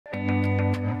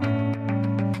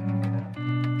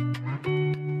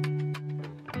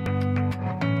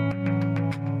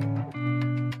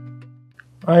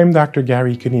I'm Dr.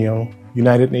 Garry,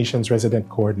 United Nations Resident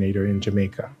Coordinator in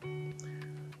Jamaica.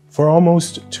 For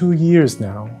almost 2 years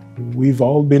now, we've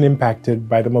all been impacted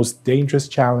by the most dangerous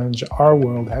challenge our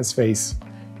world has faced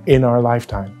in our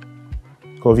lifetime,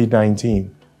 COVID-19.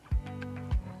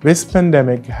 This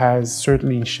pandemic has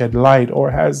certainly shed light or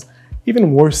has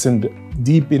even worsened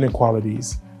deep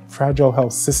inequalities, fragile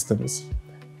health systems,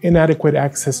 inadequate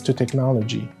access to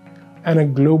technology, and a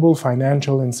global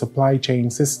financial and supply chain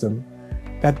system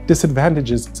that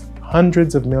disadvantages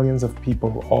hundreds of millions of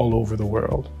people all over the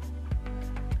world.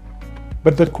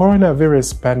 But the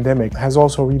coronavirus pandemic has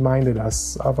also reminded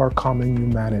us of our common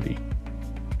humanity.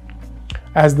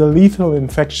 As the lethal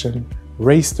infection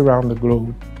raced around the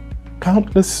globe,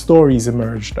 countless stories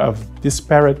emerged of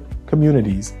disparate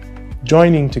communities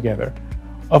joining together,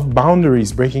 of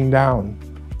boundaries breaking down,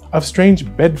 of strange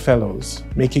bedfellows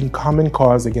making common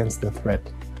cause against the threat.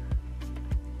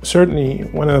 Certainly,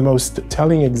 one of the most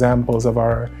telling examples of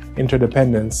our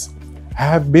interdependence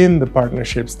have been the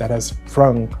partnerships that has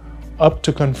sprung up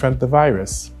to confront the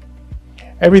virus.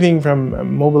 Everything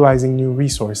from mobilizing new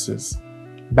resources,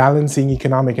 balancing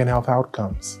economic and health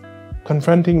outcomes,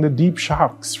 confronting the deep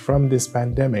shocks from this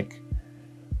pandemic,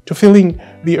 to filling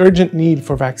the urgent need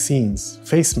for vaccines,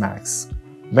 face masks,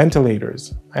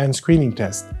 ventilators, and screening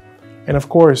tests, and of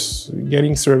course,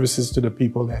 getting services to the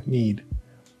people that need.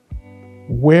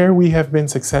 Where we have been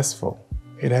successful,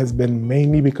 it has been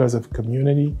mainly because of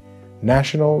community,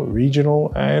 national,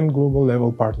 regional, and global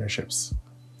level partnerships.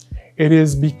 It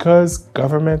is because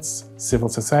governments, civil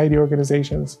society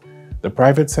organizations, the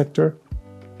private sector,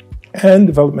 and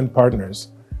development partners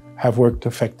have worked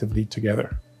effectively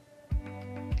together.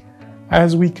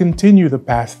 As we continue the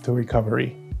path to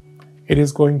recovery, it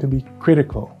is going to be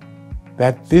critical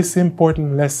that this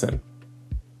important lesson,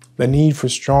 the need for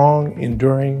strong,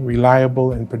 enduring,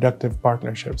 reliable, and productive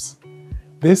partnerships,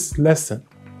 this lesson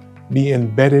be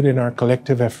embedded in our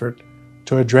collective effort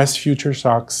to address future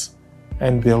shocks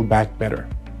and build back better.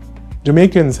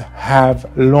 Jamaicans have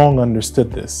long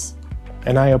understood this,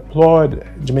 and I applaud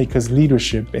Jamaica's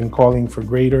leadership in calling for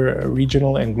greater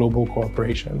regional and global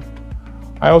cooperation.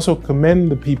 I also commend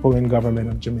the people in government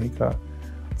of Jamaica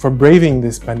for braving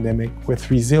this pandemic with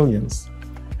resilience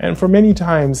and for many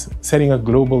times setting a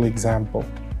global example.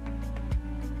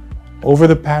 Over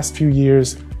the past few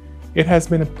years, it has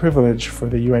been a privilege for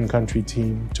the UN country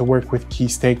team to work with key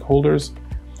stakeholders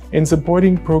in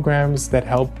supporting programs that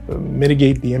help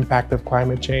mitigate the impact of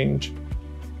climate change,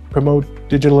 promote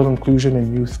digital inclusion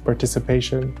and youth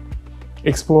participation,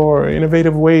 explore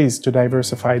innovative ways to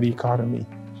diversify the economy,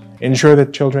 ensure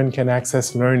that children can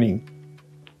access learning,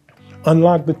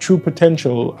 unlock the true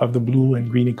potential of the blue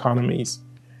and green economies,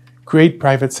 create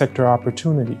private sector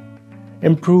opportunity,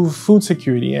 improve food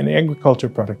security and agriculture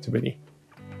productivity,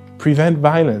 prevent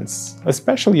violence,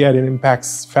 especially as it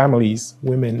impacts families,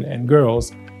 women, and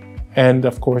girls, and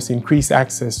of course, increase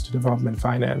access to development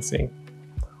financing.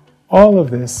 All of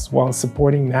this while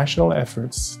supporting national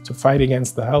efforts to fight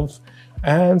against the health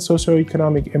and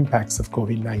socioeconomic impacts of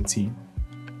COVID-19.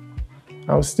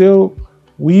 Now, still,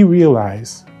 we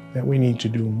realize that we need to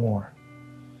do more.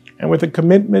 And with the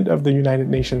commitment of the United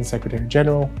Nations Secretary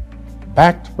General,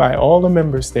 backed by all the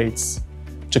member states,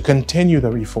 to continue the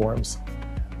reforms,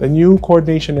 the new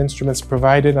coordination instruments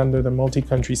provided under the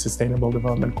Multi-Country Sustainable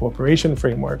Development Cooperation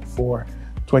Framework for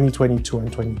 2022 and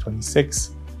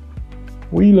 2026,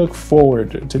 we look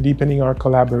forward to deepening our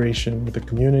collaboration with the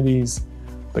communities,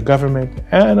 the government,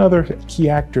 and other key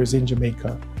actors in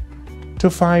Jamaica to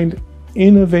find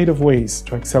innovative ways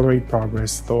to accelerate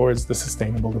progress towards the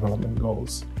Sustainable Development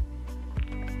Goals.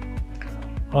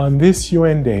 On this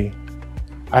UN Day,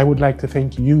 I would like to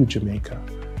thank you, Jamaica,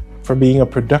 for being a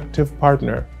productive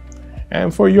partner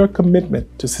and for your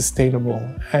commitment to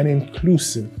sustainable and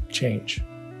inclusive change.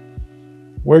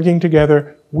 Working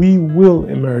together, we will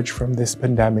emerge from this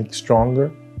pandemic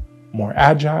stronger, more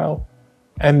agile,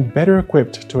 and better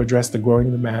equipped to address the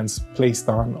growing demands placed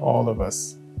on all of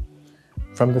us.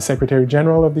 From the Secretary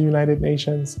General of the United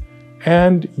Nations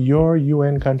and your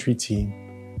UN country team,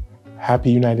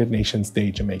 Happy United Nations Day,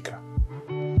 Jamaica.